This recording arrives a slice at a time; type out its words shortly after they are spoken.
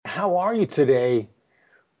how are you today,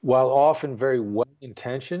 while often very well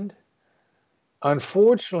intentioned,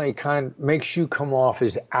 unfortunately kind of makes you come off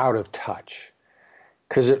as out of touch.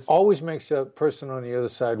 Because it always makes a person on the other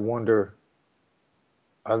side wonder,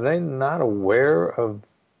 are they not aware of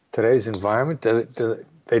today's environment?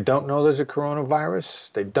 They don't know there's a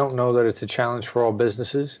coronavirus. They don't know that it's a challenge for all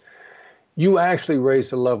businesses. You actually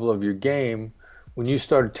raised the level of your game when you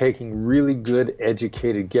started taking really good,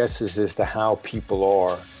 educated guesses as to how people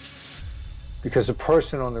are. Because the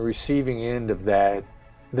person on the receiving end of that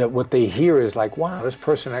what they hear is like, wow, this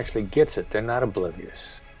person actually gets it. They're not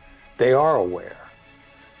oblivious. They are aware.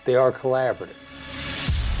 They are collaborative.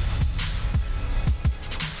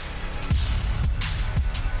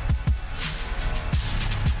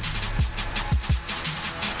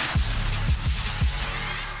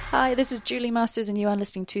 Hi, this is Julie Masters, and you are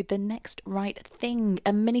listening to The Next Right Thing,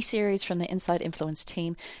 a mini-series from the Inside Influence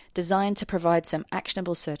team designed to provide some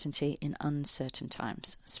actionable certainty in uncertain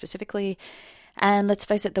times. Specifically, and let's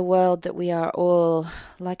face it, the world that we are all,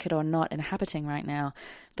 like it or not, inhabiting right now,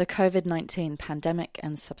 the COVID-19 pandemic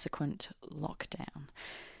and subsequent lockdown.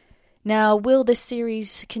 Now, will this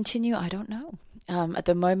series continue? I don't know. At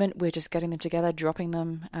the moment, we're just getting them together, dropping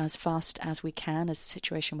them as fast as we can, as the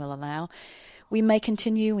situation will allow. We may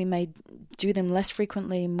continue, we may do them less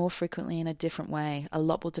frequently, more frequently in a different way. A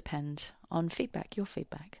lot will depend on feedback, your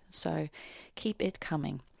feedback. So keep it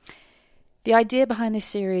coming. The idea behind this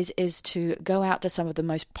series is to go out to some of the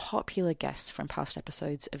most popular guests from past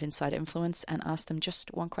episodes of Inside Influence and ask them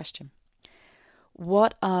just one question.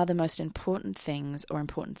 What are the most important things or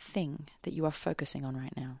important thing that you are focusing on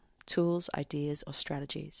right now? Tools, ideas, or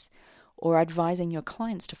strategies? Or advising your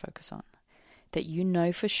clients to focus on? That you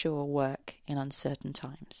know for sure work in uncertain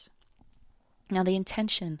times. Now, the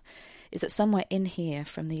intention is that somewhere in here,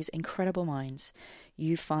 from these incredible minds,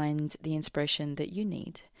 you find the inspiration that you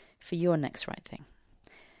need for your next right thing.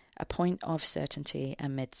 A point of certainty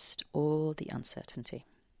amidst all the uncertainty.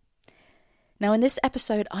 Now, in this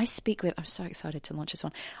episode, I'm so excited to launch this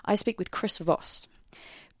one. I speak with Chris Voss,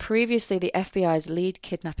 previously the FBI's lead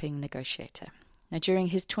kidnapping negotiator. Now, during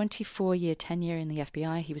his 24-year tenure in the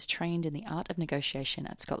FBI, he was trained in the art of negotiation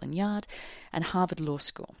at Scotland Yard and Harvard Law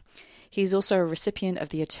School. He is also a recipient of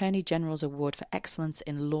the Attorney General's Award for Excellence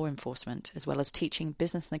in Law Enforcement, as well as teaching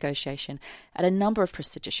business negotiation at a number of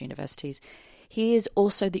prestigious universities. He is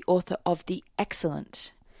also the author of the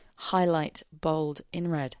excellent, highlight, bold,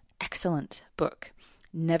 in red, excellent book,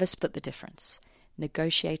 Never Split the Difference,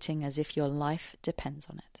 Negotiating as if your life depends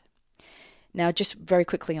on it. Now, just very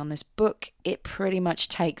quickly on this book, it pretty much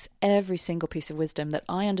takes every single piece of wisdom that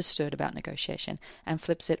I understood about negotiation and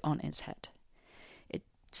flips it on its head. It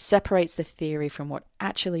separates the theory from what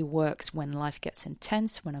actually works when life gets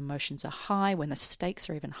intense, when emotions are high, when the stakes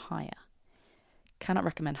are even higher. Cannot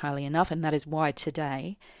recommend highly enough, and that is why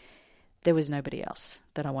today there was nobody else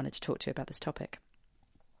that I wanted to talk to about this topic.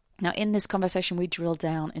 Now, in this conversation, we drill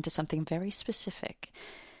down into something very specific,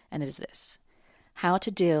 and it is this. How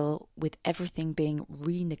to deal with everything being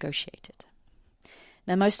renegotiated.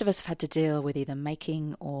 Now, most of us have had to deal with either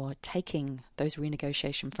making or taking those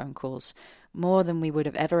renegotiation phone calls more than we would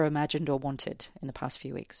have ever imagined or wanted in the past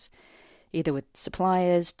few weeks. Either with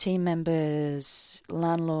suppliers, team members,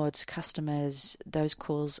 landlords, customers. Those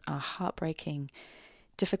calls are heartbreaking,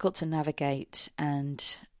 difficult to navigate,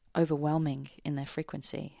 and overwhelming in their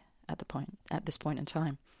frequency at this point in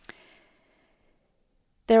time.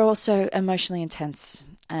 They're also emotionally intense,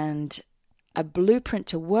 and a blueprint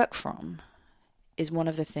to work from is one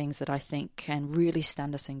of the things that I think can really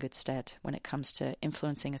stand us in good stead when it comes to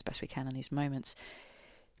influencing as best we can in these moments.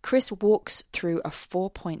 Chris walks through a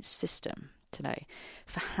 4-point system today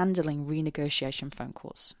for handling renegotiation phone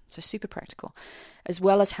calls, so super practical, as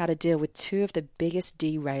well as how to deal with two of the biggest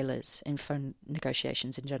derailers in phone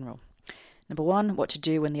negotiations in general. Number one, what to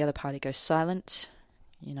do when the other party goes silent.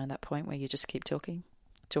 You know, that point where you just keep talking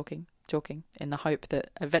in the hope that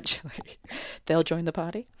eventually they'll join the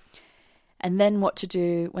party. And then what to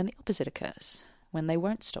do when the opposite occurs, when they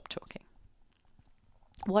won't stop talking.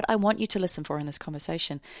 What I want you to listen for in this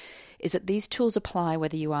conversation is that these tools apply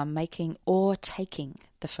whether you are making or taking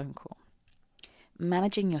the phone call.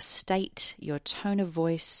 Managing your state, your tone of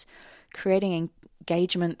voice, creating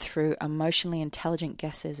engagement through emotionally intelligent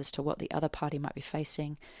guesses as to what the other party might be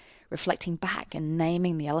facing, reflecting back and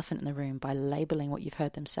naming the elephant in the room by labeling what you've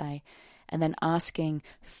heard them say, and then asking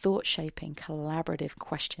thought-shaping, collaborative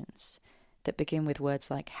questions that begin with words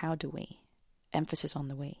like, how do we? Emphasis on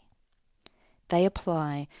the we. They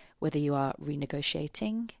apply whether you are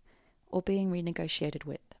renegotiating or being renegotiated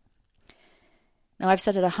with. Now, I've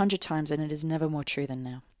said it 100 times, and it is never more true than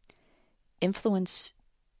now. Influence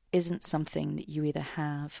isn't something that you either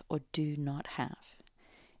have or do not have.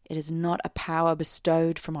 It is not a power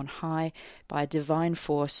bestowed from on high by a divine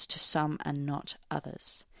force to some and not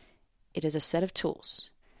others. It is a set of tools.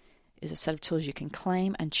 It is a set of tools you can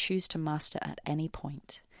claim and choose to master at any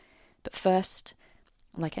point. But first,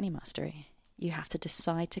 like any mastery, you have to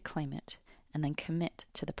decide to claim it and then commit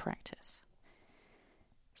to the practice.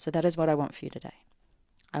 So that is what I want for you today.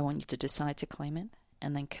 I want you to decide to claim it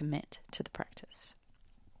and then commit to the practice.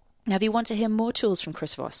 Now, if you want to hear more tools from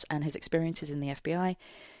Chris Voss and his experiences in the FBI,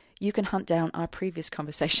 you can hunt down our previous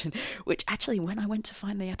conversation, which actually, when I went to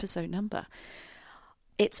find the episode number,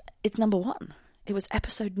 it's number 1. It was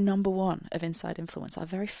episode number 1 of Inside Influence, our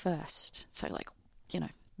very first. So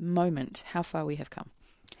moment, how far we have come.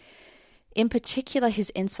 In particular,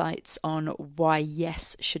 his insights on why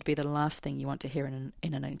yes should be the last thing you want to hear in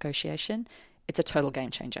a negotiation. It's a total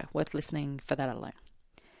game changer, worth listening for that alone.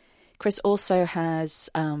 Chris also has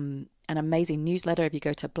an amazing newsletter. If you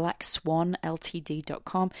go to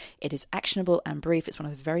blackswanltd.com, it is actionable and brief. It's one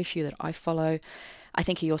of the very few that I follow. I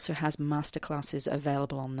think he also has masterclasses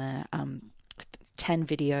available on there, 10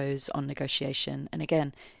 videos on negotiation. And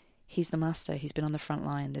again, he's the master. He's been on the front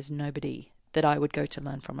line. There's nobody that I would go to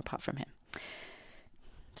learn from apart from him.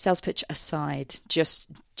 Sales pitch aside, just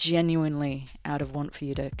genuinely out of want for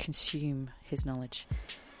you to consume his knowledge.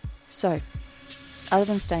 So, other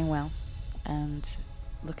than staying well and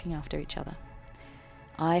looking after each other,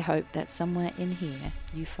 I hope that somewhere in here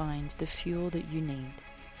you find the fuel that you need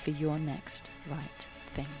for your next right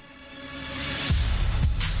thing.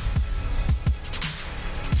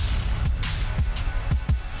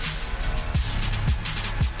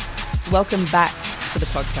 Welcome back to the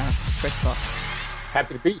podcast, Chris Voss.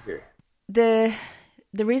 Happy to be here. The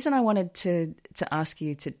reason I wanted to ask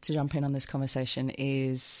you to jump in on this conversation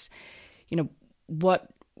is, what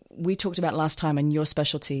we talked about last time, and your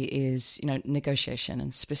specialty is, negotiation,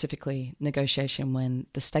 and specifically negotiation when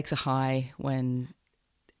the stakes are high, when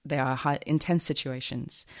there are high, intense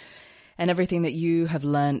situations, and everything that you have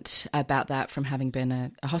learnt about that from having been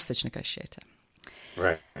a hostage negotiator.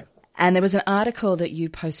 Right. And there was an article that you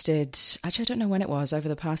posted, actually I don't know when it was, over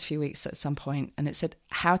the past few weeks at some point, and it said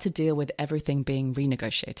how to deal with everything being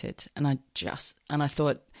renegotiated. And I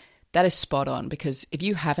thought that is spot on, because if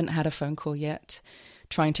you haven't had a phone call yet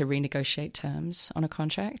trying to renegotiate terms on a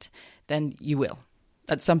contract, then you will.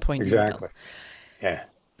 At some point Exactly. You will. Yeah.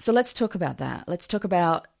 So let's talk about that. Let's talk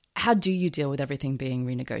about, how do you deal with everything being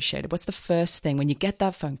renegotiated? What's the first thing when you get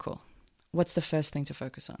that phone call? What's the first thing to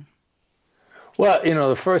focus on? Well,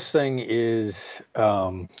 the first thing is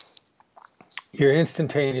your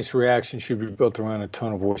instantaneous reaction should be built around a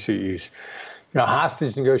tone of voice you use.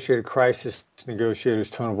 Hostage negotiator, crisis negotiator's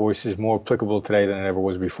tone of voice is more applicable today than it ever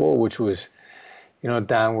was before, which was, a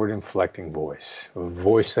downward inflecting voice, a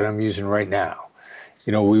voice that I'm using right now.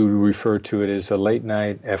 We would refer to it as a late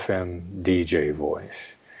night FM DJ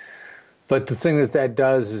voice. But the thing that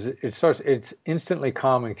does is it's instantly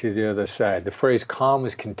calming to the other side. The phrase calm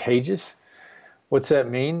is contagious. What's that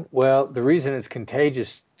mean? Well, the reason it's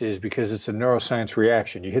contagious is because it's a neuroscience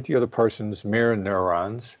reaction. You hit the other person's mirror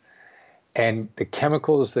neurons, and the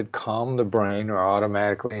chemicals that calm the brain are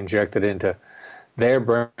automatically injected into their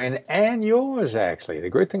brain and yours, actually. The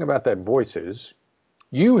great thing about that voice is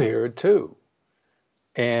you hear it too.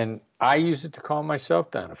 And I use it to calm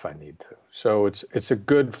myself down if I need to. So it's a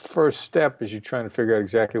good first step as you're trying to figure out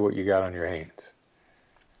exactly what you got on your hands.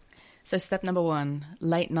 So step number 1,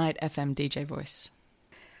 late night FM DJ voice.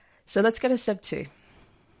 So let's go to step 2.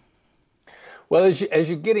 Well, as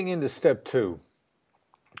you're getting into step 2,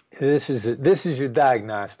 this is your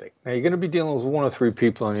diagnostic. Now you're going to be dealing with 1 or 3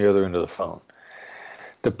 people on the other end of the phone.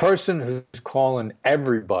 The person who's calling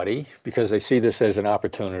everybody because they see this as an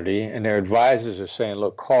opportunity, and their advisors are saying,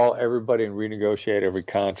 look, call everybody and renegotiate every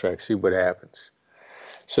contract, see what happens.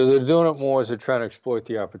 So they're doing it more as they're trying to exploit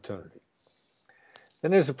the opportunity.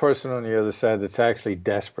 Then there's a person on the other side that's actually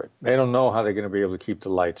desperate. They don't know how they're going to be able to keep the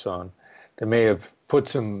lights on. They may have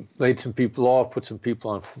laid some people off, put some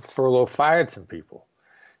people on furlough, fired some people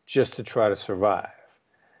just to try to survive.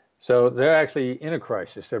 So they're actually in a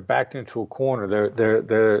crisis. They're backed into a corner.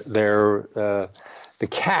 They're the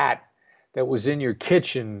cat that was in your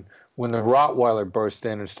kitchen when the Rottweiler burst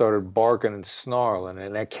in and started barking and snarling,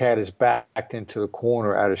 and that cat is backed into the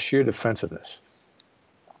corner out of sheer defensiveness.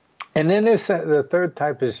 And then there's the third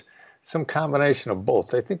type is some combination of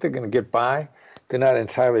both. They think they're going to get by. They're not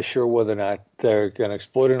entirely sure whether or not they're going to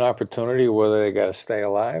exploit an opportunity or whether they got to stay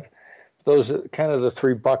alive. Those are kind of the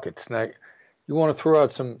 3 buckets. Now, you want to throw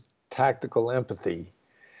out some tactical empathy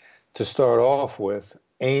to start off with,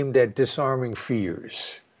 aimed at disarming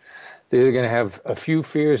fears. They're either going to have a few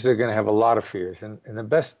fears, they're going to have a lot of fears. And the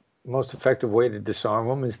best, most effective way to disarm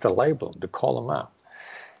them is to label them, to call them out.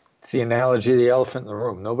 It's the analogy of the elephant in the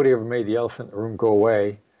room. Nobody ever made the elephant in the room go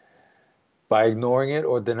away by ignoring it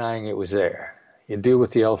or denying it was there. You deal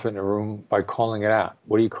with the elephant in the room by calling it out.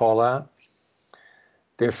 What do you call out?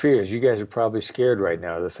 Their fears. You guys are probably scared right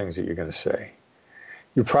now of the things that you're going to say.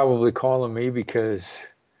 You're probably calling me because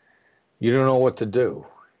you don't know what to do.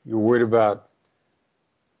 You're worried about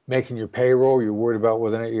making your payroll. You're worried about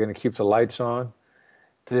whether or not you're going to keep the lights on.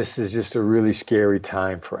 This is just a really scary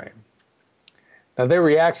time frame. Now, their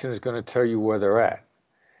reaction is going to tell you where they're at.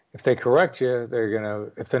 If they correct you,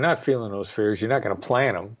 if they're not feeling those fears, you're not going to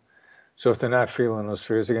plan them. So if they're not feeling those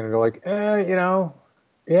fears, they're going to go like,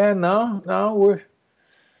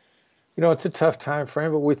 it's a tough time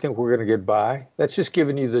frame, but we think we're going to get by. That's just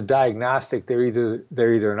giving you the diagnostic. They're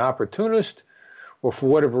either an opportunist, or for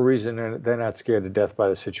whatever reason, they're not scared to death by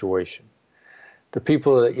the situation. The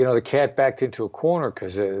people that, the cat backed into a corner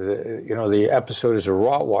because, the episode is a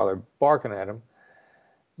Rottweiler barking at him,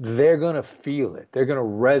 they're going to feel it. They're going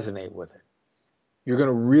to resonate with it. You're going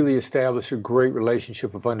to really establish a great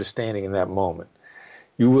relationship of understanding in that moment.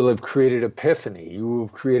 You will have created epiphany. You will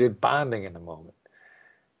have created bonding in the moment.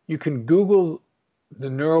 You can Google the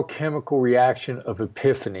neurochemical reaction of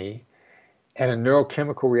epiphany, and a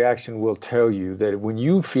neurochemical reaction will tell you that when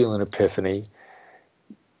you feel an epiphany,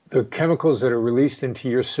 the chemicals that are released into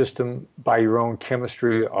your system by your own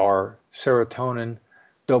chemistry are serotonin,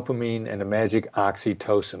 dopamine, and the magic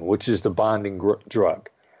oxytocin, which is the bonding drug.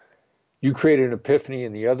 You create an epiphany,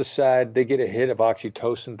 and the other side, they get a hit of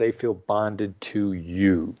oxytocin, they feel bonded to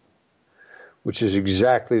you, which is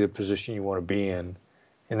exactly the position you want to be in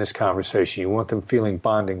this conversation. You want them feeling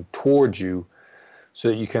bonding towards you so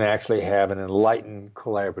that you can actually have an enlightened,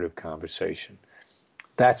 collaborative conversation.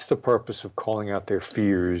 That's the purpose of calling out their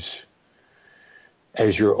fears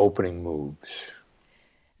as your opening moves.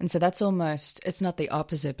 And so that's it's not the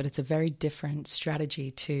opposite, but it's a very different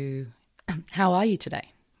strategy to how are you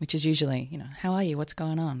today? Which is usually, how are you? What's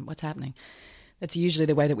going on? What's happening? That's usually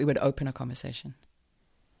the way that we would open a conversation.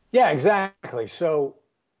 Yeah, exactly. So,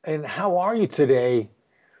 and how are you today,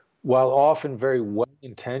 while often very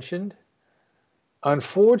well-intentioned,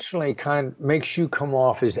 unfortunately kind of makes you come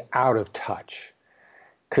off as out of touch.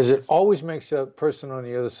 Because it always makes a person on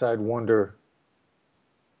the other side wonder,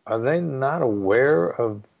 are they not aware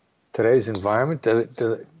of today's environment?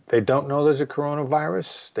 They don't know there's a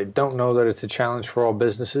coronavirus. They don't know that it's a challenge for all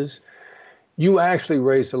businesses. You actually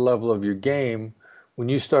raised the level of your game when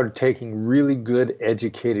you started taking really good,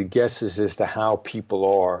 educated guesses as to how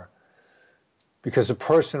people are. Because the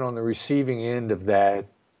person on the receiving end of that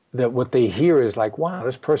what they hear is like, wow,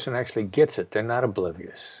 this person actually gets it. They're not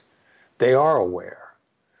oblivious. They are aware.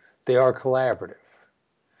 They are collaborative.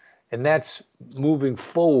 And that's moving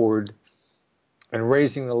forward and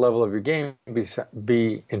raising the level of your game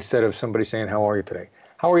be instead of somebody saying, how are you today?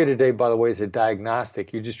 How are you today, by the way, is a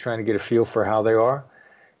diagnostic. You're just trying to get a feel for how they are.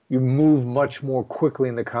 You move much more quickly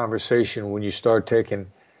in the conversation when you start taking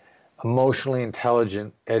emotionally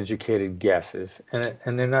intelligent, educated guesses.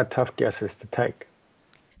 And they're not tough guesses to take.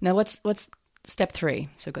 Now, what's step 3?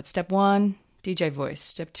 So we've got step 1, DJ voice.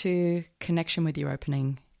 Step 2, connection with your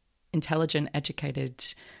opening. Intelligent, educated,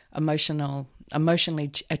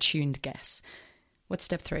 emotionally attuned guess. What's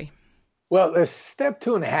step 3? Well, there's step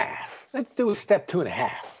 2.5. Let's do a step 2.5.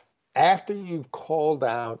 After you've called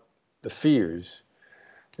out the fears,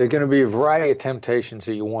 there are going to be a variety of temptations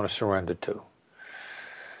that you want to surrender to.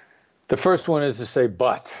 The first one is to say,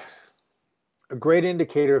 but. A great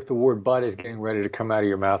indicator if the word but is getting ready to come out of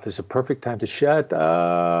your mouth is a perfect time to shut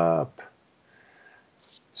up.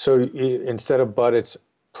 So instead of but, it's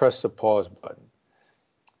press the pause button.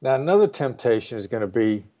 Now, another temptation is going to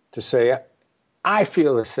be to say, I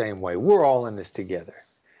feel the same way. We're all in this together.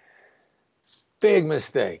 Big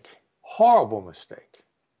mistake. Horrible mistake.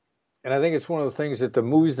 And I think it's one of the things that the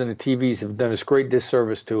movies and the TVs have done this great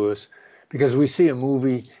disservice to us, because we see a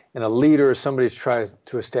movie and a leader or somebody tries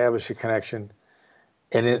to establish a connection,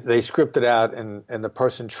 and they script it out, and the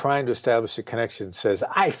person trying to establish a connection says,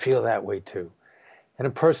 I feel that way too. And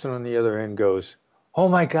a person on the other end goes, oh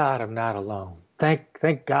my God, I'm not alone.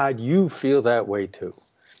 Thank God you feel that way too.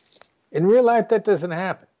 In real life, that doesn't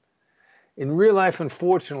happen. In real life,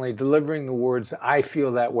 unfortunately, delivering the words, I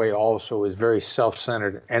feel that way also, is very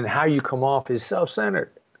self-centered. And how you come off is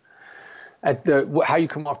self-centered. How you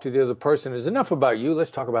come off to the other person is enough about you,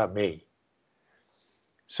 let's talk about me.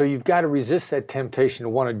 So you've got to resist that temptation to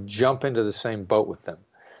want to jump into the same boat with them.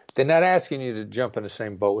 They're not asking you to jump in the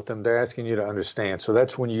same boat with them. They're asking you to understand. So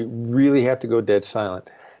that's when you really have to go dead silent.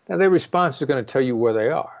 Now, their response is going to tell you where they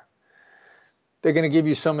are. they're going to give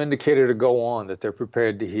you some indicator to go on, that they're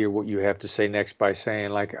prepared to hear what you have to say next by saying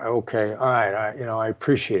like, okay, all right, I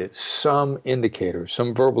appreciate it. Some indicator,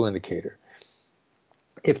 some verbal indicator.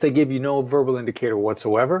 If they give you no verbal indicator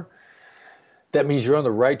whatsoever, that means you're on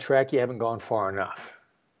the right track. You haven't gone far enough.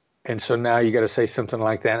 And so now you got to say something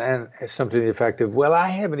like that, and something to the effect of, well, I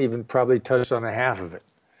haven't even probably touched on a half of it.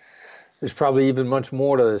 There's probably even much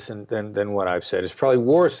more to this than what I've said. It's probably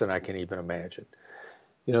worse than I can even imagine.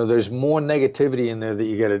 There's more negativity in there that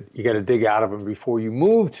you got to dig out of them before you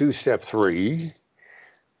move to step 3,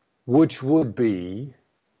 which would be,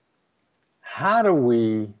 how do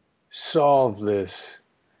we solve this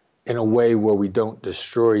in a way where we don't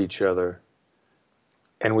destroy each other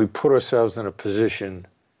and we put ourselves in a position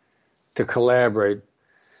to collaborate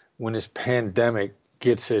when this pandemic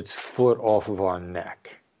gets its foot off of our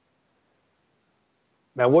neck.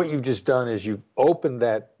 Now, what you've just done is you've opened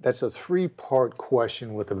that's a 3-part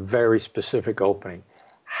question with a very specific opening.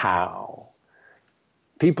 How?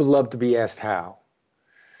 People love to be asked how.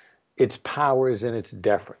 Its power is in its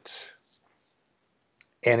deference.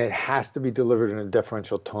 And it has to be delivered in a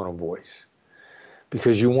deferential tone of voice,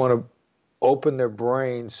 because you want to open their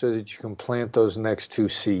brain so that you can plant those next 2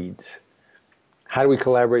 seeds. How do we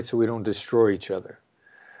collaborate so we don't destroy each other?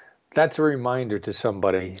 That's a reminder to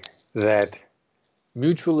somebody that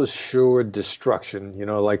mutual assured destruction,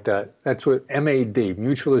 like that's what MAD,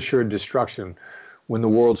 mutual assured destruction, when the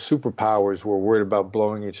world's superpowers were worried about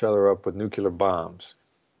blowing each other up with nuclear bombs.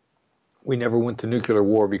 We never went to nuclear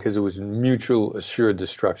war because it was mutual assured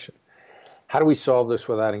destruction. How do we solve this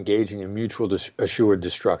without engaging in mutual assured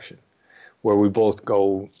destruction, where we both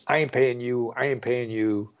go, I ain't paying you,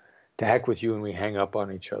 to heck with you, and we hang up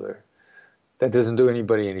on each other? That doesn't do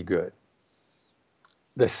anybody any good.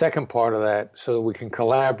 The second part of that, so that we can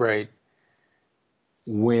collaborate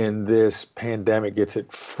when this pandemic gets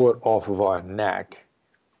its foot off of our neck,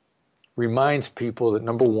 reminds people that,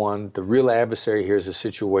 number one, the real adversary here is a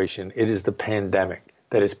situation. It is the pandemic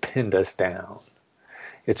that has pinned us down.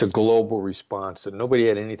 It's a global response that nobody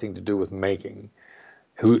had anything to do with making,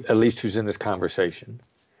 at least who's in this conversation.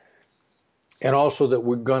 And also that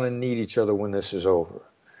we're going to need each other when this is over.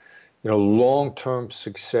 Long-term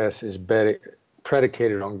success is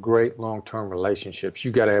predicated on great long-term relationships.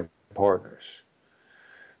 You got to have partners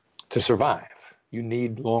to survive. You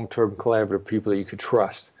need long-term collaborative people that you could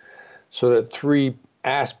trust. So that 3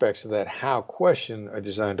 aspects of that how question are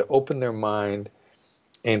designed to open their mind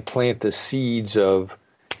and plant the seeds of,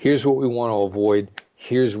 here's what we want to avoid,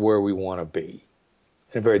 here's where we want to be,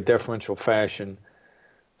 in a very deferential fashion,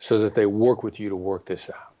 so that they work with you to work this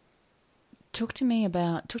out. Talk to me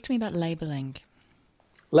about labeling.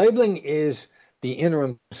 Labeling is the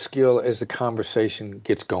interim skill as the conversation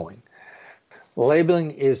gets going.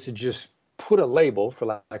 Labeling is to just put a label, for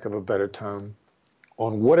lack of a better term,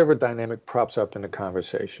 on whatever dynamic props up in the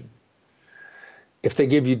conversation. If they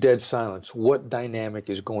give you dead silence, what dynamic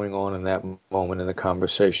is going on in that moment in the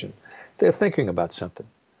conversation? They're thinking about something.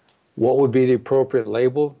 What would be the appropriate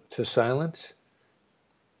label to silence?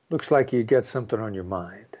 Looks like you get something on your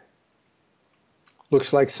mind.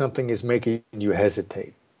 Looks like something is making you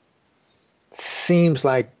hesitate. Feels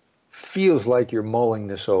like you're mulling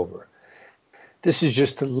this over. This is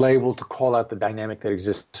just a label to call out the dynamic that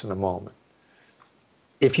exists in the moment.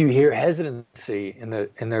 If you hear hesitancy in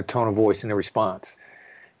their tone of voice, in their response,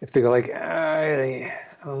 if they go like, I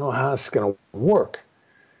don't know how it's going to work,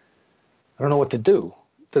 I don't know what to do,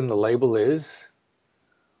 then the label is,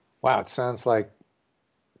 wow, it sounds like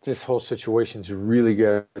this whole situation's really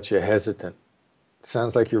got you hesitant. It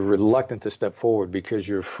sounds like you're reluctant to step forward because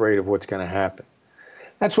you're afraid of what's going to happen.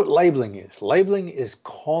 That's what labeling is. Labeling is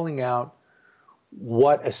calling out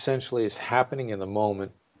what essentially is happening in the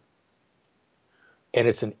moment. And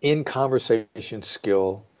it's an in-conversation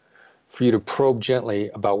skill for you to probe gently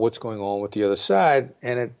about what's going on with the other side.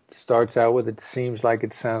 And it starts out with, it seems like,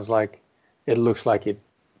 it sounds like, it looks like, it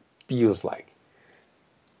feels like.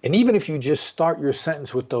 And even if you just start your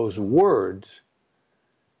sentence with those words,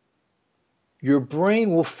 your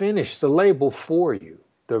brain will finish the label for you.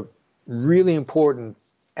 The really important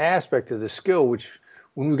aspect of the skill, which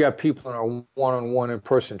when we've got people in our one-on-one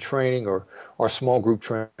in-person training or our small group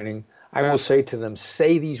training, I will say to them,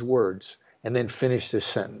 say these words and then finish this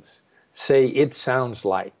sentence. Say, it sounds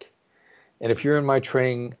like. And if you're in my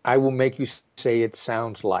training, I will make you say, it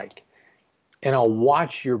sounds like. And I'll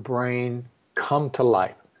watch your brain come to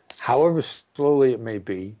life, however slowly it may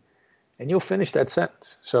be, and you'll finish that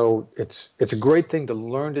sentence. So it's a great thing to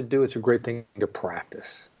learn to do. It's a great thing to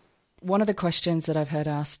practice. One of the questions that I've heard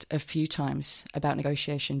asked a few times about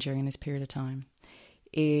negotiation during this period of time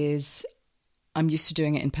is, I'm used to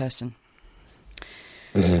doing it in person.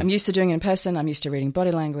 I'm used to doing it in person. I'm used to reading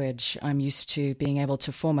body language. I'm used to being able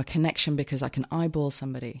to form a connection because I can eyeball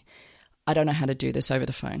somebody. I don't know how to do this over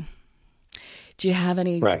the phone. Do you have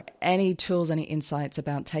any tools, any insights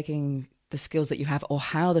about taking the skills that you have, or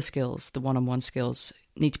how the one-on-one skills,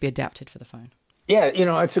 need to be adapted for the phone? Yeah,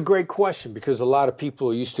 it's a great question, because a lot of people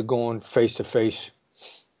are used to going face-to-face,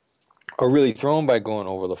 are really thrown by going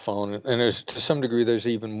over the phone. And there's, to some degree, there's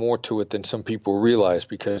even more to it than some people realize,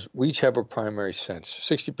 because we each have a primary sense.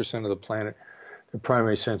 60% of the planet, the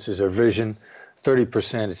primary senses are vision,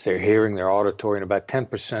 30% is their hearing, their auditory, and about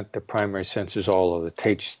 10% the primary sense is all of the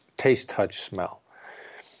taste, touch, smell,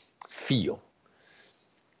 feel.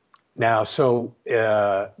 Now, so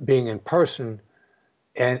being in person,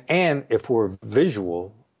 and if we're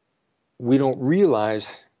visual, we don't realize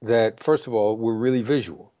that, first of all, we're really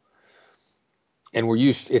visual. And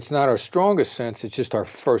it's not our strongest sense, it's just our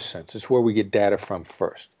first sense. It's where we get data from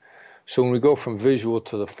first. So when we go from visual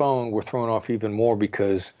to the phone, we're thrown off even more,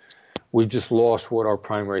 because we just lost what our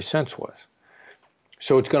primary sense was.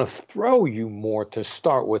 So it's going to throw you more to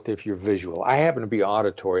start with if you're visual. I happen to be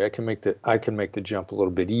auditory. I can make the jump a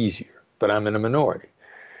little bit easier, but I'm in a minority.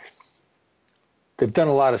 They've done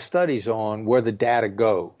a lot of studies on where the data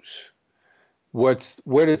goes. Where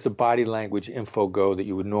does the body language info go that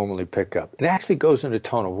you would normally pick up? It actually goes into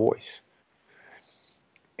tone of voice.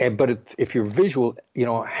 But if you're visual,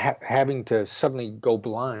 having to suddenly go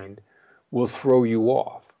blind will throw you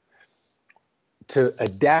off. To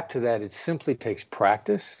adapt to that, it simply takes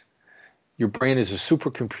practice. Your brain is a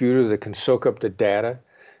supercomputer that can soak up the data.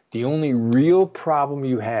 The only real problem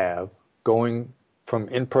you have going from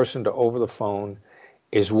in-person to over the phone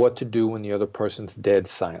is what to do when the other person's dead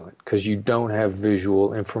silent, because you don't have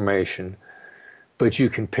visual information, but you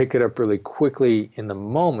can pick it up really quickly in the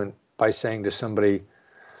moment by saying to somebody,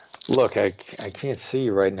 look, I can't see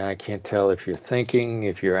you right now. I can't tell if you're thinking,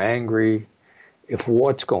 if you're angry, if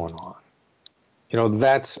what's going on.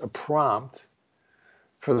 That's a prompt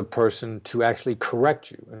for the person to actually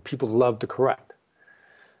correct you. And people love to correct.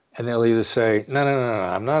 And they'll either say, no,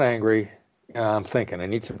 I'm not angry. I'm thinking. I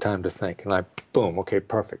need some time to think. And boom, okay,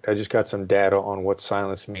 perfect. I just got some data on what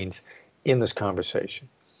silence means in this conversation.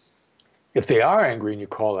 If they are angry and you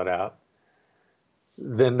call it out,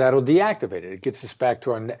 then that'll deactivate it. It gets us back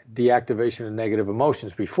to our deactivation of negative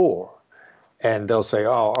emotions before. And they'll say,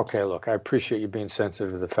 oh, okay, look, I appreciate you being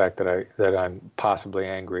sensitive to the fact that I'm possibly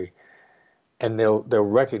angry. And they'll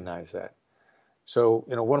recognize that. So,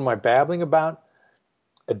 what am I babbling about?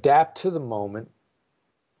 Adapt to the moment.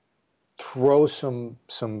 Throw some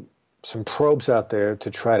probes out there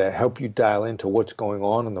to try to help you dial into what's going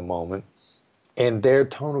on in the moment. And their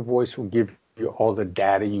tone of voice will give you all the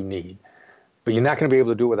data you need. But you're not going to be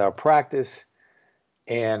able to do it without practice.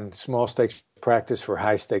 And small stakes practice for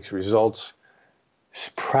high stakes results.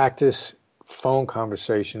 Practice phone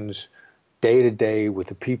conversations day to day with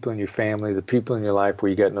the people in your family, the people in your life where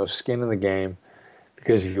you got no skin in the game.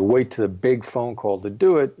 Because if you wait to the big phone call to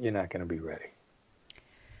do it, you're not going to be ready.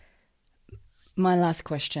 My last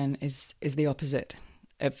question is the opposite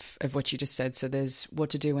of what you just said. So there's what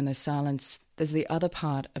to do when there's silence. There's the other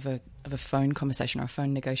part of a phone conversation or a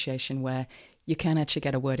phone negotiation where you can actually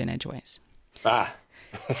get a word in edgeways.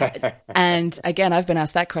 And again, I've been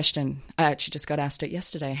asked that question. I actually just got asked it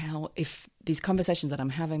yesterday, how if these conversations that I'm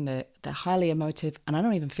having, they're highly emotive and I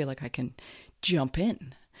don't even feel like I can jump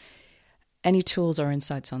in. Any tools or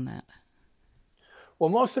insights on that? Well,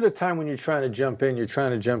 most of the time when you're trying to jump in to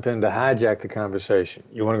hijack the conversation.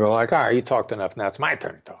 You want to go like, all right, you talked enough, now it's my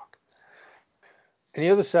turn to talk. And the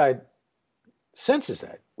other side senses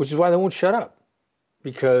that, which is why they won't shut up.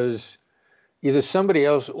 Because either somebody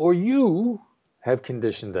else or you have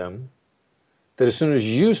conditioned them that as soon as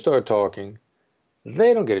you start talking,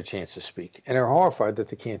 they don't get a chance to speak, and they're horrified that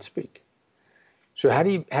they can't speak. So how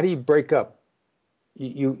do you break up?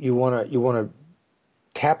 You want to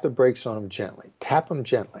tap the brakes on them gently. Tap them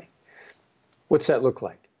gently. What's that look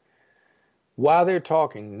like? While they're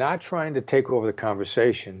talking, not trying to take over the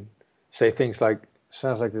conversation, say things like,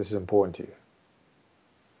 sounds like this is important to you.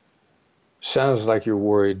 Sounds like you're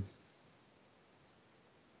worried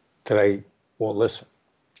that I won't listen.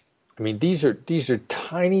 I mean, these are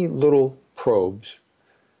tiny little probes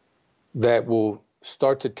that will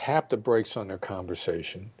start to tap the brakes on their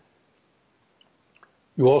conversation.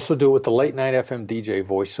 You also do it with the late night FM DJ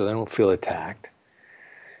voice so they don't feel attacked.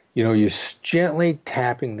 You're gently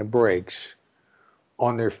tapping the brakes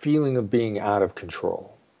on their feeling of being out of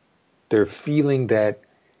control. Their feeling that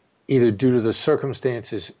either due to the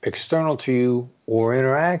circumstances external to you or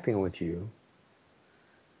interacting with you,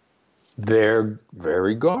 they're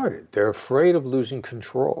very guarded. They're afraid of losing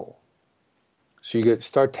control. So you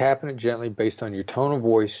start tapping it gently based on your tone of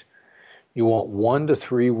voice. You want 1 to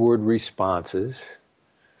 3 word responses,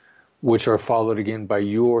 which are followed again by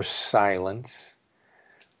your silence,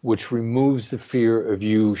 which removes the fear of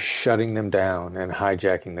you shutting them down and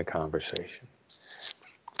hijacking the conversation.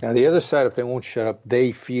 Now, the other side, if they won't shut up,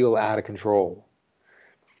 they feel out of control.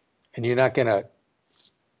 And you're not going to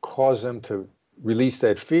cause them to release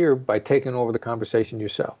that fear by taking over the conversation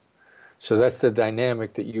yourself. So that's the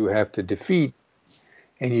dynamic that you have to defeat,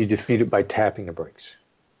 and you defeat it by tapping the brakes.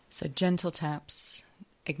 So gentle taps,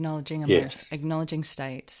 acknowledging emotion, Yes. acknowledging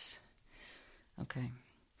state. Okay.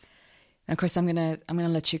 Now, Chris, I'm gonna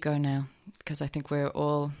let you go now, because I think we're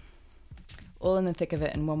all in the thick of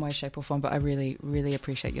it in one way, shape, or form. But I really, really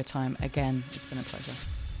appreciate your time. Again, it's been a pleasure.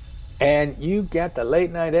 And you got the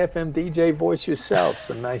late night FM DJ voice yourself,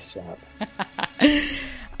 so nice job.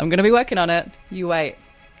 I'm going to be working on it. You wait.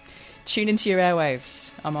 Tune into your airwaves.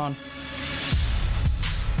 I'm on.